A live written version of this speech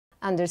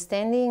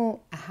Understanding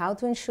how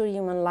to ensure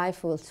human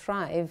life will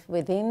thrive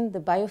within the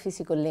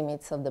biophysical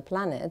limits of the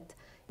planet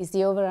is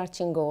the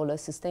overarching goal of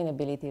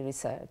sustainability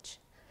research.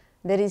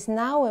 There is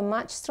now a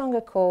much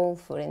stronger call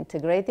for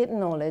integrated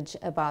knowledge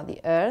about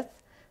the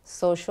Earth,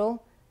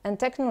 social and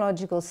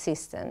technological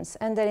systems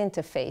and their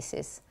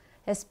interfaces,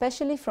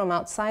 especially from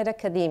outside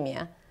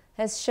academia,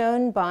 as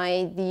shown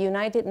by the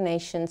United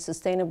Nations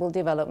Sustainable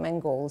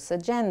Development Goals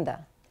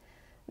agenda.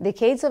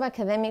 Decades of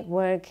academic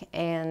work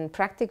and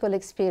practical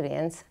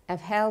experience have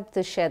helped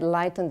to shed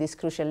light on this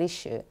crucial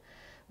issue,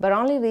 but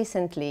only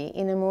recently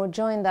in a more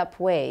joined-up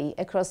way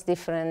across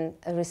different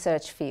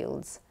research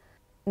fields.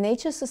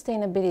 Nature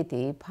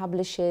Sustainability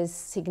publishes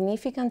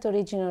significant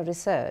original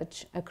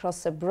research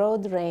across a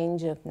broad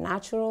range of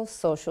natural,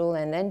 social,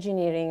 and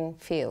engineering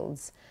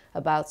fields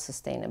about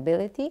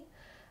sustainability,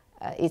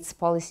 its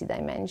policy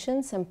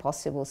dimensions, and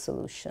possible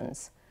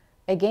solutions.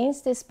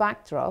 Against this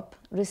backdrop,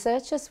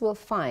 researchers will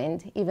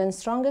find even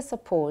stronger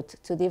support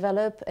to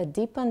develop a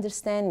deep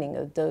understanding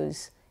of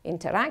those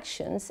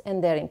interactions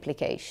and their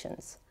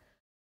implications.